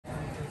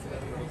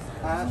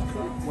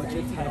What's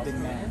your type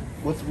in man?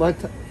 What's my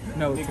type?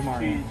 No,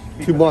 tomorrow.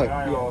 To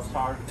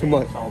Mark. To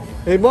Mark.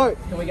 Hey, Mark.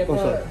 Can we get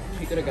the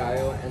pico de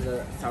gallo and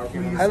the sour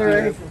cream? Hi,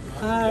 Larray.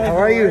 Hi. How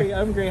are you?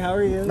 I'm great. How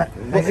are you?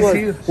 Nice to see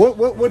you.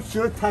 What's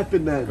your type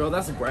in man? Girl,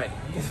 that's great.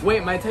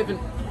 Wait, my type in...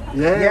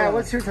 Yeah.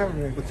 What's your type of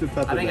man? What's your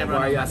type I in think man?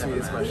 everyone are you asking me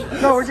this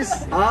question. No, we're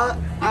just... You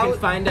can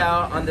find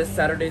out on this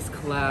Saturday's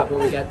collab where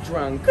we get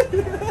drunk.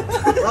 Okay.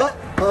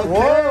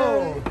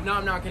 Whoa. No,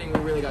 I'm not kidding. We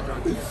really got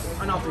drunk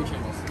on all 3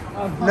 channels.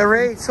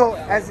 Larray, so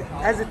as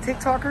a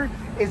TikToker,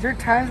 is there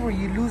times where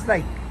you lose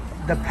like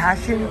the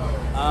passion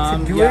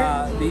to do it?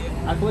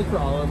 I feel like for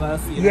all of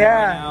us, right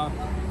now,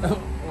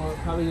 well,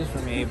 probably just for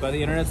me, but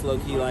the internet's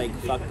low-key like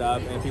fucked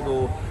up, and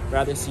people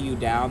rather see you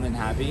down than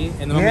happy.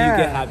 And the moment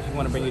you get happy, people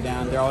want to bring you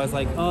down. They're always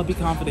like, "Oh, be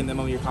confident." The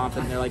moment you're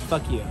confident, they're like,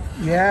 "Fuck you."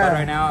 Yeah. But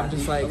right now, I'm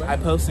just like, I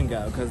post and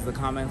go because the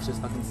comments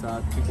just fucking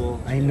suck.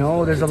 People. I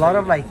know there's a lot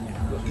of like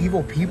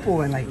evil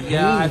people and like hate,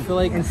 I feel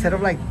like instead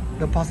of like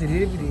the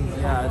positivity.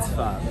 Yeah, it's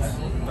fucked.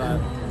 But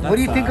what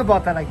do you think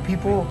about that? Like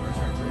people,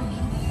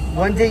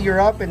 one day you're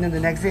up and then the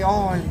next day,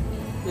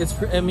 it's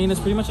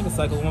pretty much like a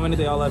cycle. One minute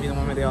they all love you, the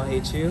one minute they all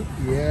hate you.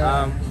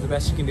 Yeah. The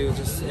best you can do is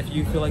just, if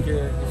you feel like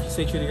if you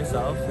stay true to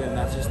yourself, then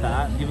that's just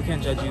that. People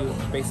can't judge you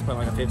based upon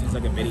like a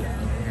 15-second video.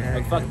 Yeah.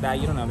 Like fuck that,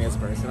 you don't know me as a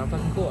person. I'm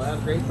fucking cool. I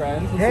have great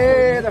friends.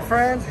 Hey, the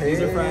friends. These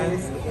are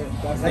friends.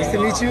 Nice to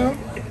meet you.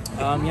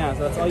 Yeah, so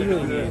that's all you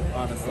really need,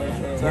 honestly.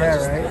 So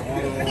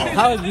Right.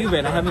 How have you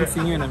been? I haven't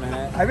seen you in a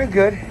minute. I've been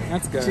good.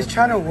 That's good. Just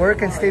trying to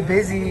work and stay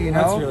busy, you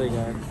know. That's really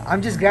good.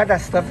 I'm just glad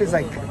that stuff is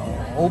like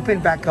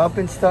open back up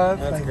and stuff.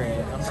 That's like,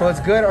 great. So it's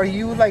good. Are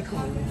you like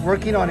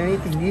working on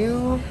anything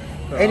new?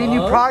 Any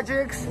new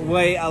projects?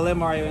 Wait, I'll let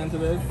Mario into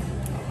this.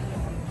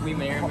 We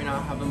may or may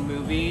not have a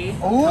movie Ooh.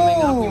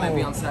 coming up. We might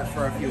be on set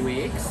for a few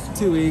weeks.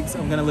 2 weeks,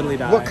 I'm gonna literally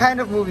die. What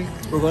kind of movie?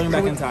 We're going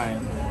back in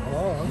time.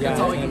 Oh, okay. Yeah,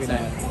 That's all it's we gonna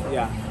can be say. nice.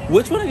 Yeah.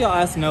 Which one of y'all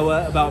asked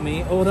Noah about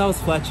me? Oh, that was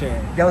Fletcher.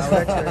 That was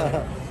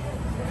Fletcher.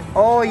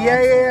 Oh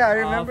yeah. I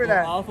remember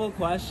that. Awful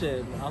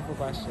question.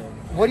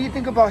 What do you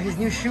think about his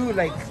new shoe,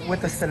 like with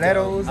the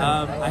stilettos?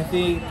 I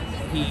think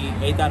he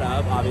ate that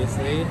up,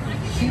 obviously.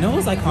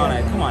 Noah's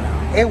iconic. Come on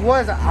now. It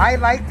was. I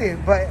liked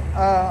it, but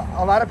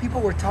a lot of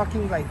people were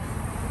talking like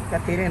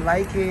that they didn't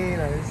like it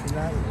or this and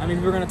that. I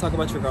mean, we're gonna talk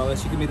about you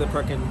regardless. You can be the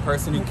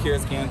person who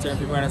cures cancer, and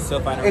people are gonna still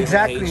find a reason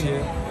Exactly. to hate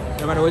you.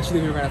 No matter what you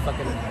do, you're gonna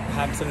fucking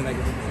have something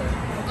negative to say.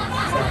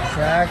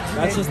 Exactly.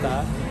 That's just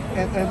that.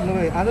 And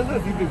Lorraine, I don't know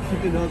if you've been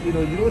keeping up, you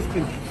know what's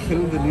been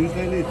killing the news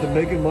lately? It's the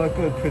Meghan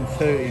Markle and Prince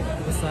Harry.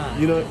 What's that?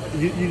 You know,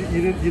 you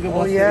didn't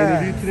watch the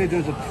interview today. There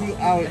was a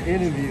 2-hour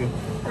interview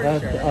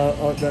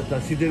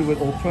that she did with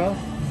Oprah.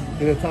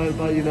 You know, talking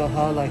about,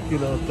 how like,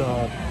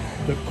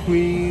 the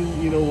Queen,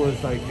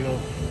 was like,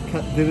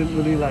 didn't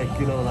really like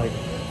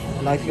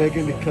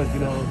Meghan because,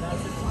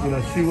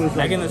 she was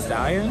like... Megan Thee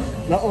Stallion?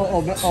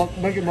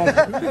 Meghan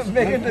Markle.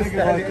 Megan Thee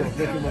Stallion.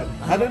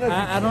 I don't know.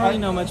 I don't really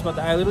know much about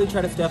that. I literally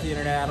try to stay off the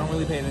internet. I don't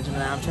really pay attention to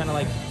that. I'm trying to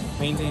like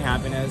maintain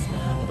happiness.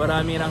 But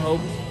I mean, I hope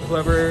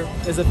whoever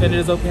is offended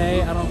is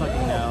okay. I don't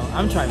fucking know.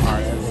 I'm trying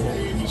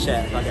hardest.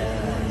 Shit. Okay.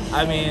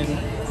 I mean,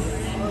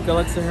 good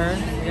luck to her,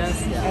 I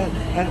guess. Yeah.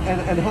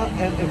 And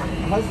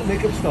how's the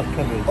makeup stuff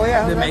coming? Oh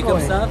yeah, The makeup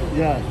stuff?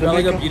 Yeah. You're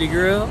like a beauty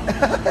guru? Is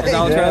that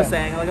what Yeah. you're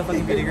saying? Like a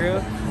fucking beauty guru?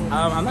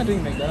 I'm not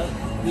doing makeup.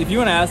 If you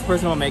want to ask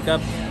personal makeup,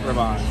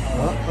 Ravon.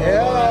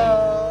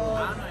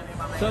 Yeah.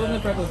 Show them the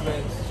freckles,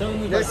 bitch. Show them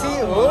the Let's see.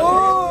 freckles.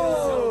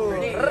 Oh.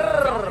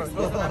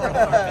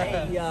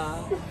 Yeah,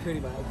 pretty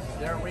much.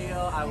 They're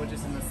real. I was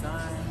just in the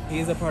sun.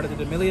 He's a part of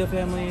the Amelio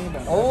family.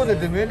 Oh, the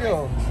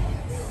Amelio.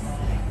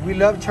 We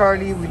love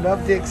Charlie. We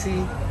love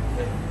Dixie.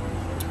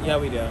 Yeah,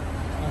 we do.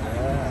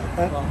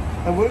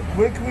 And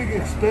where can we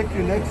expect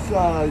your next,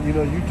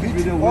 YouTube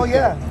video? Oh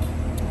yeah.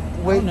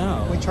 Wait,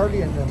 no. With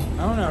Charlie and them.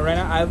 I don't know. Right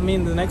now, I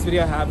mean, the next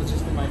video I have is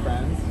just with my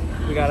friends.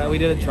 We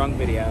did a drunk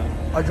video.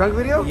 A drunk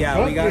video? Yeah,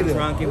 Drunk we got video.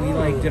 drunk and we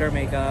like did our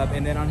makeup,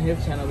 and then on his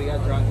channel we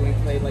got drunk and we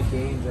played like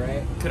games,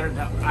 right?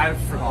 I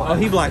forgot. Oh,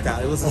 he blacked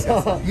out. It was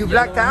disgusting. You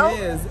blacked out?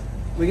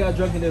 We got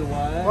drunk and did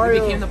what? We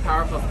Mario. became the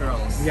Powerpuff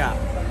Girls. Yeah.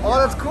 Oh,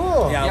 that's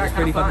cool. Yeah, it was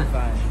pretty kinda fucking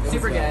fun. It was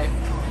Super fun. gay.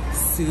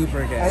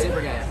 Super gay.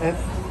 Super gay.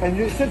 And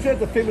you since you're at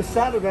the famous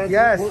Saturday,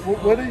 Yes.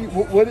 What are you?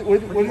 What are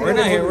you We're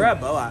not here. We're at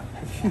Boa.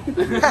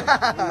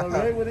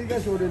 Right? What are you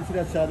guys ordering to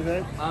that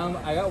Saturday?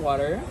 I got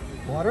water.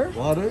 Water?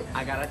 Water.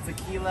 I got a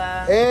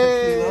tequila.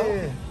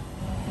 Hey.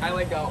 I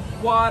like a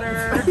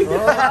water.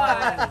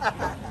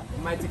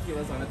 My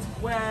tequila's on its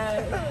way.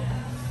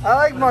 I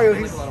like Mario. I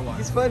like a lot of water.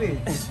 He's funny.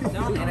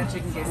 No, and a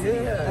chicken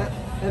quesadilla.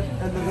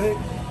 And the way,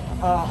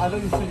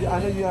 I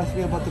know you asked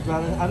me about the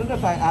Bradison. I don't know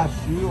if I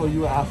asked you or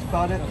you asked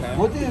about it. Okay.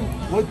 What do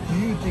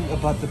you think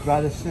about the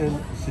Bradison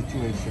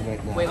situation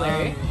right now? Wait,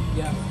 Larry?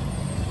 Yeah.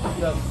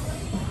 Yo,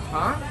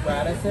 Huh?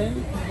 Bradison?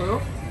 Who?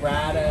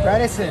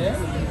 Bradison.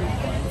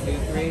 1, 2,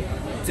 3.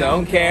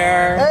 Don't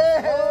care.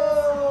 Hey.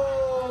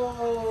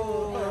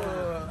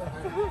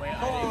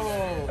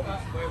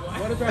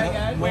 What is right,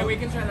 guys? Wait, we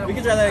can try that. We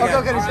can try that again.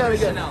 Okay, let's try it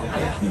again.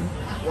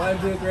 1,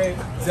 2, 3.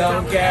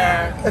 Don't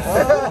care.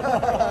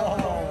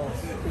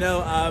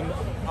 No,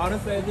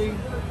 honestly, I think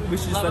we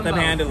should just let them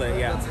handle it.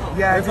 Yeah.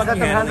 Yeah, They're just let fucking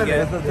them handle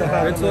handling it.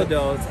 They're two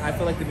adults. I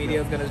feel like the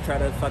media is gonna try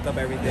to fuck up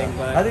everything,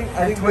 but I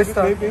think twist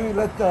up. maybe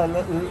let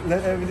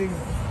everything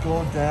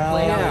go down.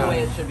 Play out the way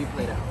it should be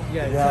played out.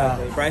 yeah,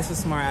 exactly. Bryce is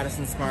smart,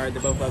 Addison's smart. They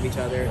both love each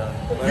other.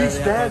 We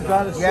stand,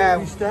 brother. Yeah.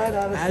 We stand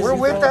out of We're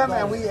with them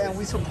and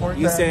we support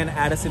You them. stand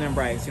Addison and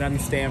Bryce. You don't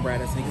have to stand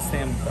Addison. You can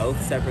stand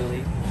both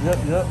separately. Yep.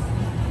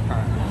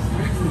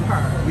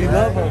 We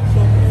love her.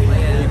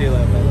 You do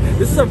love them.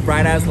 This is a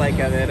bright ass light,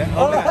 Kevin.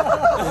 Oh my.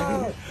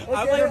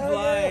 I'm like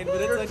blind,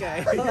 but it's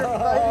okay.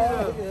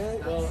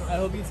 Well, I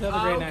hope you two have a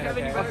great night.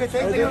 Kevin, Okay. Okay,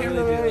 thank you.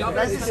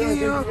 Nice to see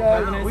you.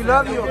 We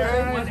love you.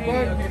 Okay?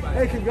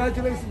 Hey,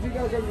 congratulations, you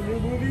guys on the new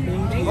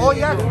movie. Oh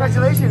yeah,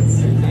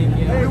 congratulations.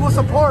 We will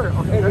support.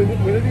 Okay. Hey,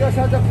 when you guys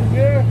have that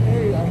premiere,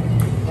 hey,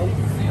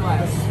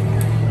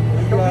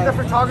 He'll be the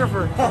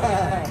photographer.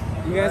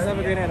 You guys have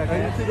a great night.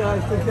 Okay. you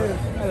guys take care.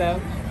 Hello.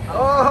 Oh.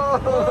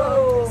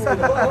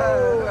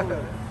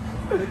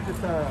 Take your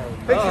time.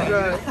 Picture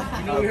drive.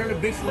 You know, we heard a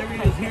big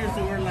celebrity was here, so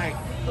we're like,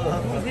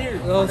 who's here?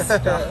 Oh,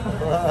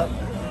 stop.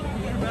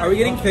 Are we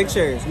getting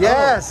pictures?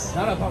 Yes.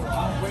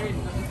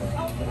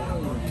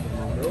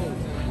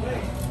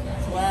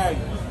 Swag.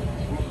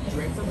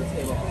 Drinks on the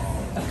table.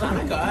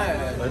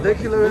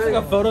 Ridiculous. It's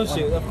like a photo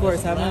shoot, of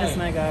course. Have a nice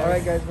night, guys. All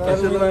right, guys. I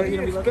should You're gonna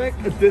be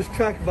expect this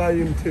track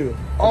volume 2.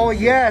 Oh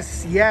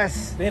yes.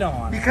 They don't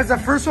want it. Because the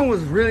first one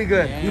was really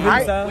good. You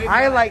think so?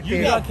 I liked You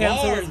it. got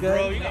Cancel bars, is good.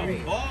 bro. You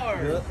got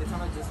bars.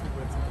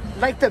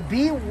 Like the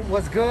beat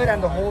was good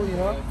and the whole, you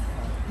know.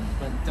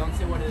 But don't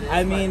say what it is.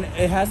 I mean,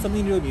 it has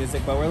something to do with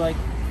music, but we're like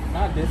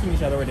not dissing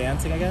each other. We're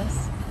dancing, I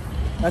guess.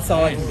 That's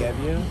all I can give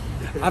you.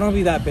 I don't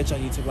be that bitch on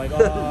YouTube. Like,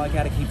 oh, I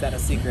gotta keep that a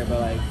secret, but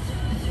like,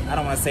 I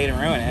don't want to say it and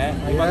ruin it.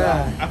 Like, fuck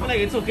Yeah. I feel like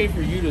it's okay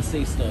for you to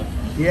say stuff.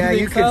 Yeah, You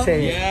you think could so?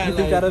 say it. Yeah, You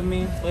think that of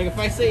me? Like if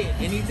I say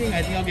anything,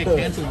 I think I'll get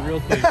canceled real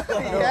quick.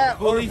 Yeah, or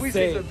Fully if we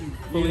say safe. something. You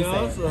Fully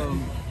know, safe. so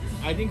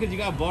I think because you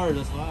got bars,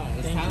 that's why.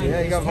 It's Thank talent. you. Yeah,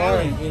 you It's got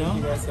talent, bars. you Thank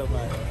you know. guys so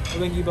much. Well,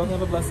 thank you both.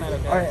 Have a blessed night,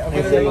 okay? All right,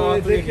 okay. Okay, Bye.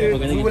 take care.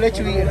 We will let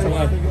you eat it.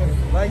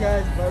 Bye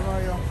guys. Bye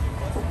Mario. And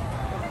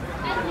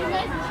you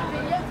guys should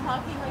video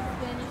talking like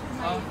Spanish.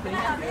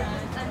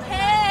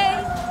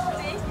 Hey!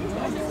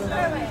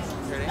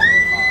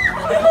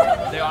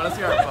 They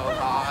honestly are both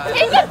hot.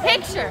 Take a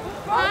picture.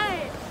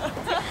 Hi.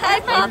 Hi,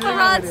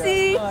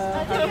 paparazzi.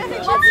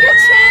 What's your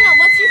channel?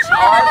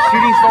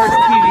 Shooting Stars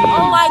TV.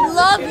 Oh, I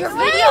love your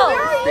video.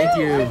 Thank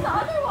you.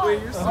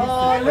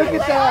 Oh, look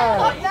at that.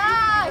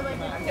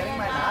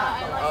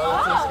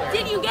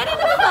 Did you get in a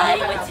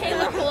fight with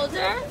Taylor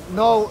Holder?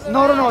 No.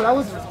 That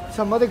was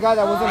some other guy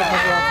that wasn't a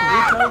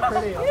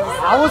paparazzi.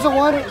 I was the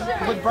one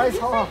with Bryce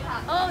Hall.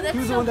 Oh, that's He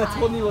was the so one that fun.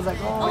 told me, was like,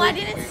 Oh, I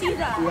didn't see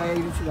that. Yeah,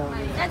 you didn't see that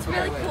one. That's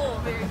really cool.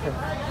 Very cool.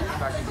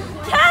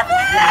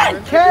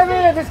 Kevin!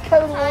 Kevin, this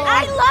Kevin Wong.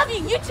 I love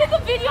you. You took a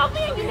video of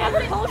me and you never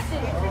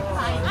posted it.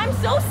 I'm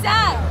so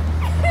sad.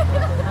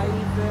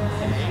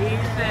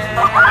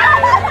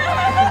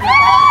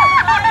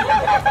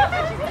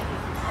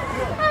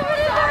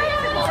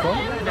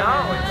 No,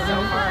 it's so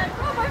hard.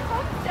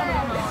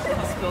 It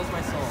spills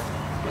my soul.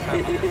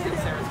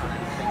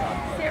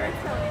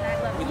 Serotonin, I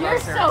love you. You're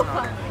so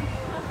funny.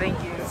 Thank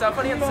you. So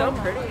funny and so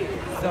pretty.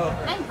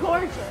 And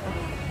gorgeous.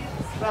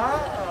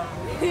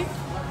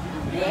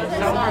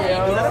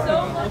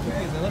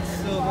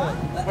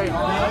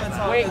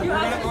 Wait,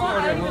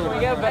 can we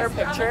get a better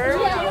picture? You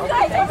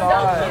guys are so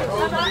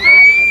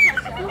cute.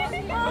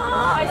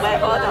 Wait,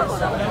 hold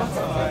on. I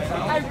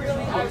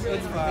really.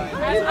 It's fine.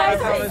 You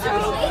guys are so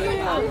cute.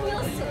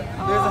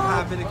 There's a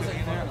habit of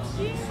cooking there.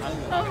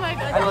 Oh my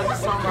god. I love you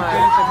so much.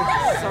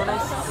 So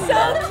nice to see you. So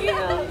cute.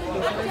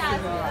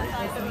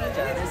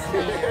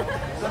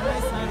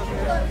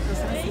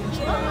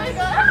 Oh my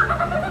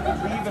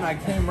god. Leave and I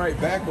came right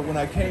back, but when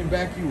I came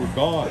back, you were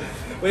gone.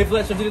 Wait,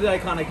 Fletch, let's do the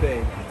iconic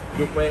thing.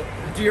 Wait,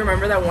 do you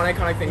remember that one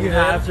iconic thing you You did?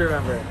 have to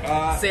remember.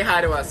 Say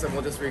hi to us and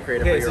we'll just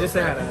recreate it Okay, for so you. just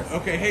say hi to us.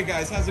 Okay, hey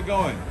guys, how's it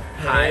going?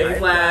 Hi,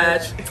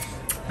 Flash.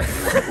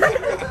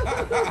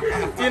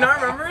 Do you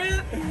not remember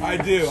it? I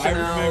do. I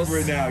Chanel's. remember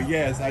it now.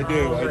 Yes, I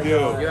do. Oh I my do.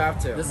 God. You have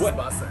to. This What? is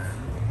busting.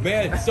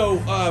 Man, so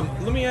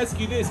let me ask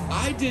you this.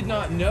 I did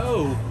not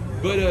know,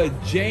 but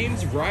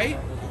James Wright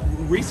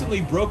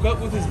recently broke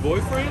up with his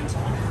boyfriend.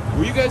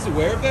 Were you guys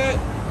aware of that?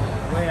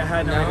 Wait, I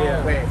had no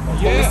idea. Wait.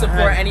 Yeah. We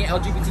support any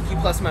LGBTQ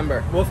plus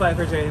member. We'll fight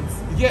for James.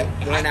 Yeah,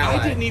 We're an I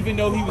ally. didn't even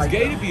know he was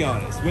gay, to be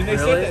honest. When they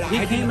Really? said that, He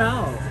I came didn't,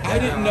 out. I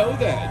didn't know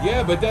that.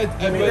 Yeah, but that.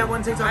 but,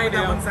 TikTok with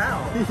that one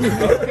sound.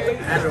 okay.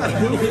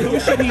 who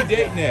should he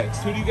date next?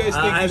 Who do you guys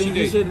think I he think should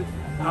you date? should.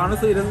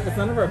 Honestly, it's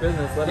none of our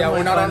business. Let Yeah, him, we're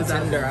like, not find on his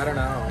own. Tinder. I don't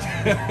know.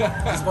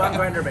 Just go on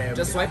Grindr, babe.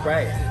 Just swipe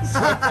right.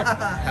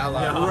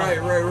 Hello.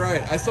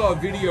 Right. I saw a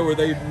video where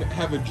they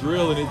have a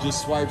drill and it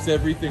just swipes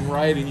everything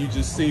right and you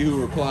just see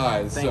who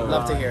replies. So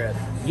Love to hear it.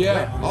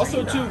 yeah.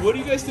 Also too, what do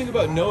you guys think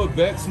about Noah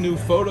Becks' new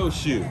photo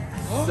shoot?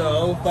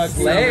 So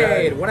fucking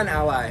Slade, good. what an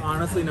ally.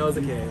 Honestly, knows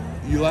a kid.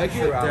 You like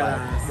it?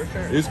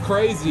 It's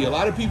crazy. A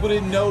lot of people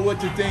didn't know what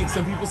to think.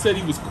 Some people said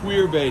he was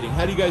queer baiting.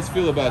 How do you guys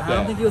feel about I that?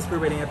 don't think he was queer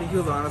baiting. I think he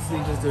was honestly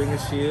just doing a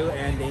shoot,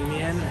 and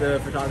Damien, the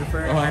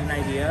photographer, had an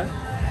idea.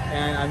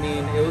 And I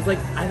mean, it was like,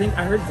 I think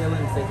I heard Dylan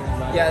say something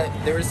about it. Yeah,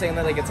 they were saying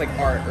that like it's like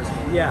art or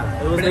something. Yeah,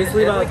 it was But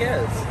basically it about. like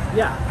is.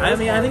 Yeah, I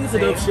mean, I think it's a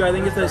dope shoot. I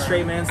think it's a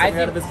straight man stepping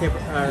out of his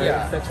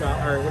sexual,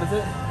 or what is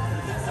it?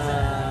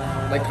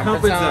 Like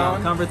comfort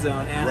zone. Comfort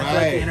zone. And I feel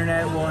like the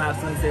internet will have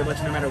something to say about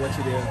you no matter what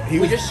you do.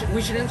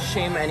 We shouldn't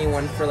shame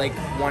anyone for like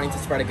wanting to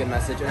spread a good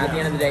message. And at the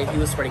end of the day, he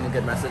was spreading a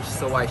good message,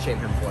 so why shame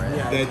him for it?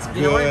 Yeah. That's good.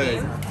 You know what I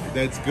mean?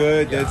 That's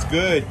good. Yeah. That's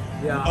good.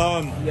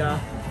 Yeah.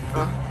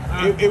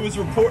 It was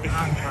reported.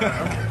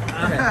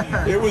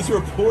 It was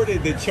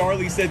reported that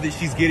Charli said that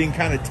she's getting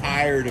kind of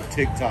tired of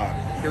TikTok.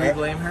 Do we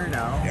blame her?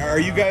 No. Are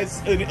you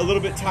guys a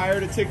little bit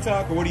tired of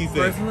TikTok, or what do you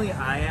think? Personally,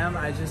 I am.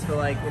 I just feel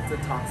like it's a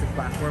toxic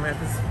platform at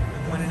this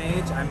point in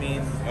age. I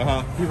mean,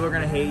 people are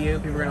gonna hate you.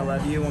 People are gonna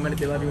love you. One minute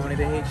they love you, one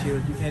minute they hate you.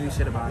 You can't do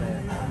shit about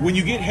it. When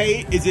you get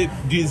hate, is it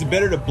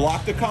better to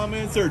block the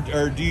comments, or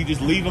do you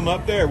just leave them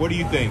up there? What do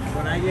you think?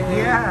 When I get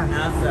hate,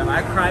 ask them.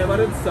 I cry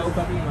about it so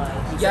fucking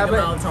much. Yeah, but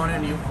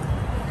melatonin you.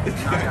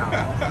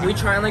 We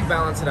try and like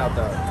balance it out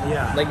though.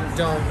 Yeah. Like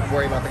don't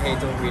worry about the hate,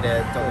 don't read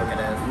it, don't look at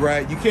it.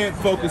 Right, you can't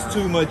focus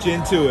too much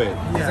into it.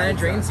 Because then it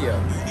drains you.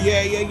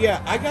 Yeah.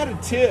 I got a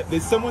tip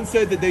that someone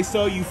said that they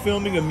saw you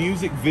filming a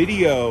music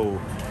video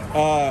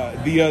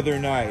the other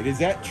night. Is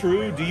that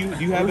true? Do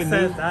you have Who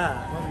said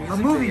that? A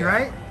movie,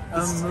 right?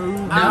 A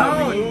movie.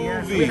 No,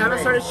 we haven't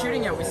started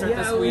shooting yet. We start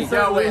this week. We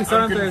start on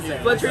Thursday.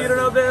 Fletcher, you don't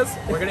know this?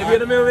 We're gonna be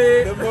in a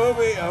movie. The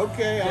movie,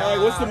 okay. All right,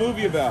 what's the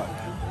movie about?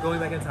 Going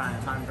back in time.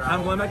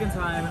 I'm going back in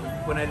time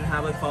when I didn't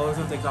have like followers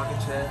on TikTok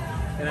and shit.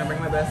 And I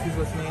bring my besties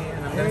with me,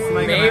 and I'm gonna see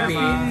my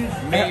grandma.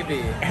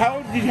 Maybe.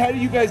 How did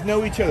you guys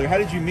know each other? How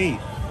did you meet?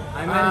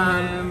 I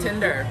met him.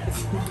 Tinder.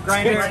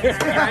 Grinder.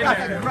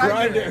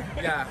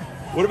 Yeah.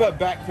 What about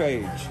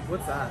Backpage?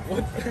 What's that? What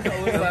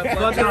about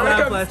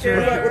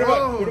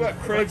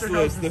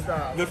Craigslist?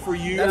 The for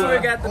you. That's where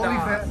we got the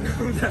dog.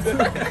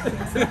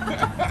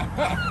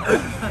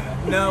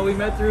 No, we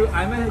met through.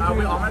 I met him.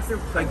 We all met through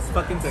like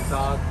fucking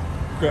TikTok.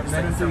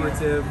 Met him through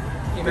YouTube.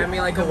 He met me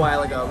like a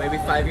while ago, maybe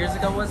 5 years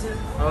ago, was it?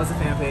 I was a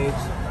fan page.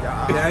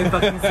 Yeah. I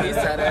fucking He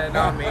said it,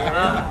 not me.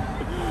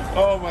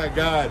 Oh my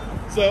god.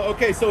 So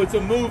it's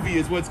a movie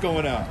is what's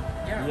going on.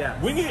 Yeah.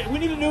 We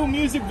need a new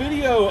music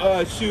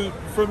video shoot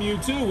from you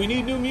too. We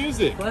need new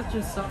music.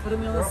 Fletcher, stop putting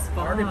me on the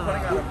spot.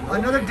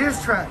 Another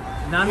diss track.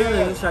 Not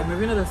another diss track,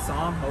 maybe another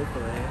song,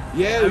 hopefully.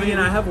 Yeah. I mean,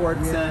 I have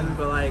works in,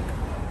 but like,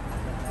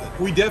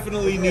 we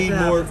definitely need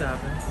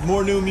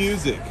more new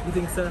music. You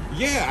think so?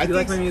 Yeah, I you think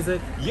like my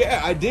music?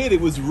 Yeah, I did.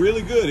 It was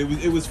really good.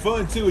 It was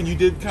fun too, and you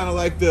did kind of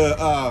like the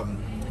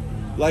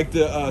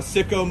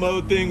sicko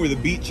mode thing where the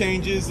beat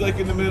changes like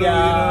in the middle.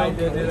 Yeah, you know? I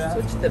did do that.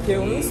 Switch the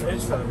beat.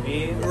 Switch the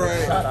beat.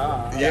 Right. Shut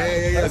up.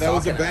 Yeah. That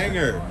was a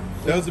banger.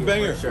 That was a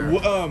banger. Sure.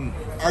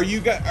 Are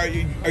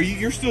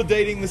you're still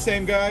dating the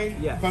same guy?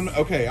 Yeah.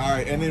 Okay. All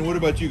right. And then what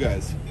about you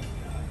guys?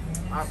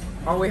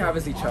 All we have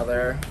is each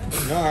other.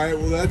 All right.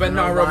 Well, that's. But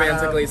not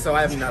romantically, so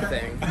I have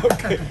nothing.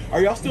 Okay. Are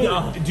y'all still?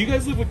 No. Do you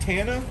guys live with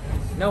Tana?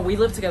 No, we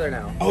live together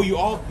now. Oh, you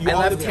all I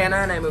left live Tana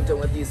and I moved in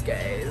with these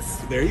guys.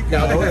 There you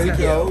go. There you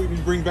go. You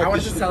bring back. I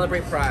wanted to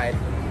celebrate Pride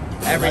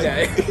every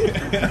day.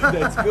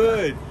 That's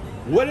good.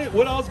 What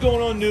else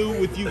going on new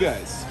with you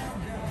guys?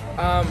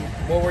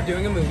 Well, we're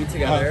doing a movie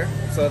together,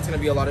 so it's gonna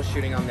be a lot of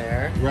shooting on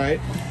there. Right.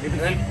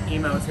 Maybe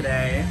emo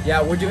today.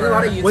 Yeah, we're doing a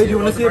lot of YouTube. Wait, do you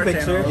want to see a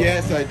picture?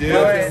 Yes, I do.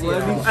 Let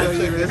me show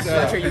you this.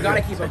 Fletcher, you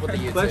gotta keep up with the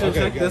YouTube. Fletcher,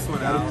 check this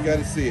one out. Got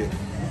to see it.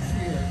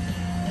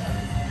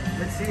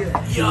 Let's see it.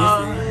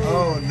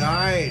 Oh,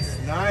 nice.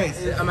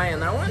 Am I in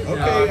that one?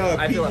 Okay,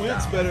 I Pete feel left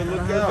Wentz out. better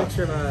look out.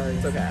 Picture of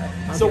It's okay.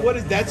 So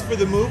that's for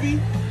the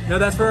movie? No,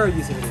 that's for our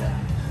YouTube video.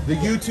 The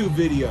YouTube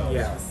video.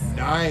 Yes.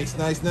 Nice.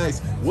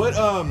 What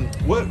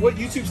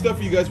YouTube stuff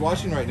are you guys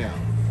watching right now?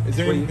 Is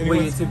there What anyone?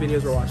 YouTube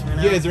videos we're watching right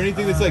now? Yeah, is there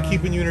anything that's like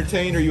keeping you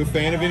entertained? Are you a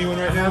fan of anyone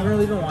right I haven't now?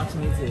 really been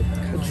watching YouTube.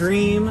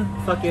 Dream,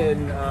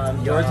 fucking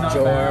George. We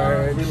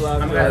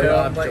love George.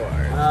 I love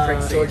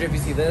George. George, if you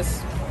see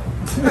this.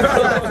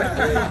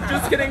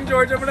 Just kidding,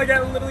 George. I'm gonna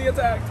get literally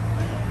attacked.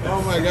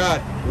 Oh my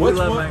god. We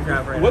love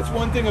Minecraft right What's now.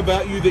 one thing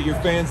about you that your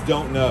fans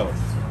don't know?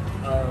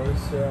 Oh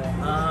shit.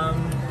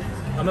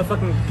 I'm a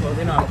fucking. Well,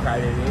 they know I'm a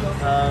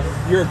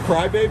crybaby. You're a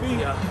crybaby?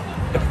 Yeah.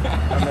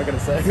 I'm not gonna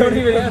say. Don't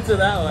even answer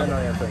that one. I'm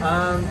not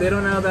answering. They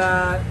don't know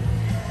that.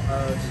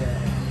 Oh shit.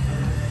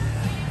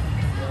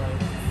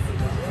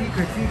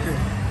 Secret.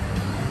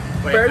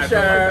 For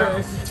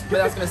sure. But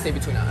that's gonna stay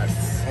between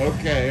us.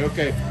 Okay.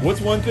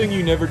 What's one thing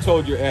you never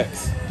told your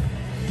ex?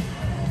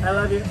 I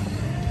love you.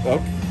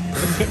 Okay.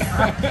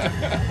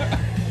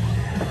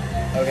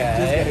 Okay.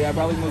 Just kidding. I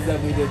probably most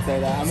definitely did say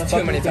that. I'm a Too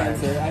fucking many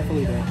times. dancer. I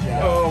fully did.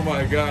 Yeah. Oh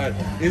my god.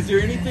 Is there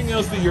anything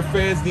else that your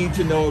fans need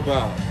to know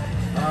about?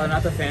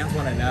 Not the fans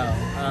want to know.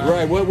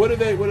 Right. What do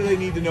they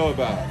need to know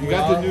about? You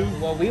got the new.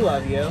 Well, we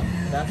love you.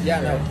 That's Yeah,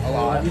 true. no, a We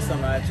lot. love you so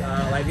much.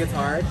 Life gets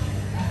hard.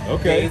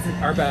 Okay. Days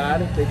are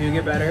bad. They do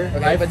get better. Okay,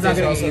 Life's but not days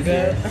are gonna also be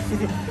easier.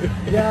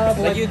 good. Yeah,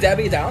 but Like you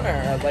Debbie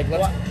Downer. Like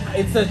let's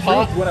it's a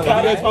pop, truth. What a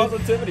pop lie.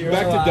 positivity. Back What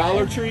a to lie.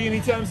 Dollar Tree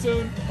anytime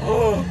soon?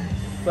 Oh.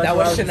 But That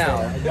why was would you say Chanel.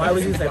 that? Why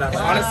would you say that?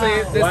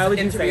 Honestly, Why would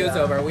this you say interview is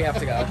that? over. We have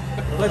to go.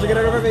 Let's get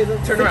it over,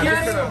 face. Turn around.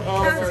 Turn around.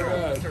 Oh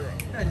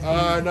my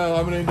god. No,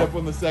 I'm gonna end up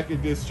on the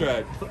second diss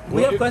track.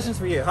 We have questions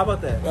for you. How about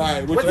this? All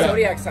right, What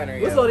zodiac sign are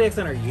you? What zodiac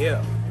sign are you?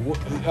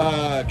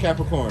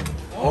 Capricorn.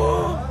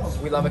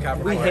 We love a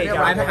Capricorn. We hate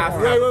I'm a half.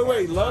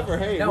 Wait, love or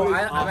hate? No, What-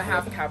 I'm a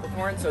half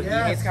Capricorn, so he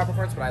hates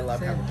Capricorns, but I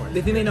love Capricorns.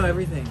 They think they know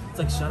everything. It's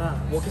like, shut up.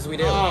 Well, because we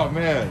do. Oh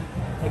man.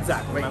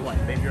 Exactly. My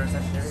point. Maybe you're a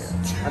Sagittarius.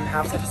 I'm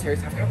half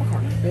Sagittarius, half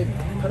Capricorn. Baby,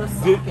 put a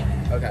sock Did- in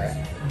it.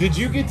 Okay. Did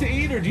you get to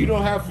eat or do you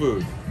don't have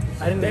food?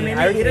 I didn't They eat. made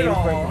I me eat it ate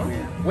all.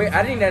 Wait,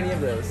 I didn't eat any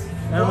of this.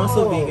 And I'm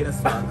also vegan as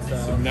fuck,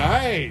 so.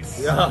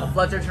 Nice.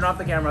 Fletcher, turn off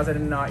the cameras. I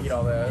did not eat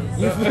all this.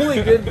 You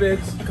really good,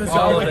 bitch. Because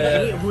All of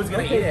it. Who's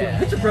gonna eat Okay, it?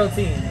 get your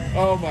protein.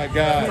 Oh my It's all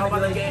god.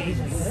 about the game.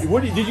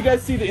 Did you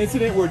guys see the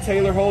incident where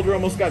Taylor Holder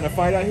almost got in a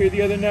fight out here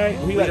the other night?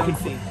 We don't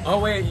see. Oh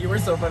wait, you were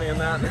so funny in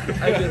that.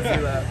 I did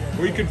see that.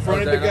 Where he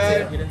confronted Oh, the did I not see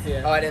guy? it? We didn't see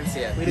it. Oh, I didn't see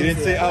it. You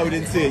didn't see it? Oh, we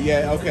didn't see it.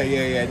 Yeah, okay,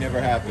 yeah, it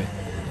never happened.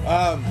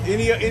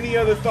 Any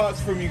other thoughts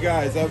from you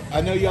guys?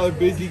 I know y'all are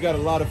busy, got a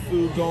lot of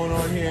food going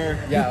on here.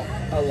 Yeah,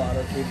 a lot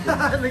of food.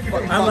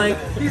 I'm like,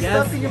 He's yes,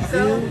 stuffing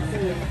himself.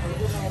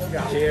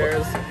 dude.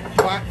 Cheers.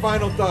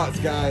 Final thoughts,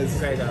 guys.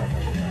 Okay, go.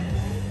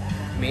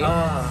 Me?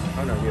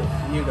 Oh no,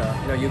 you. You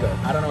go. No, you go.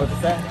 I don't know what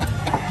to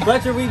say.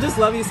 Fletcher, we just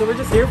love you, so we're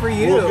just here for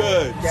you. Well,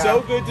 good. Yeah.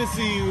 So good to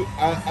see you.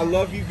 I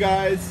love you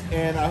guys,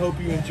 and I hope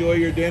you enjoy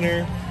your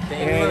dinner.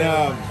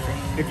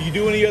 And if you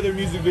do any other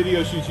music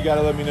video shoots, you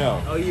gotta let me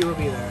know. Oh, you will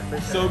be there. For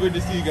sure. So good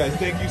to see you guys.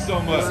 Thank you so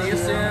much. See you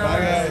soon. Bye,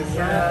 guys.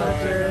 Yeah,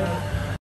 Fletcher.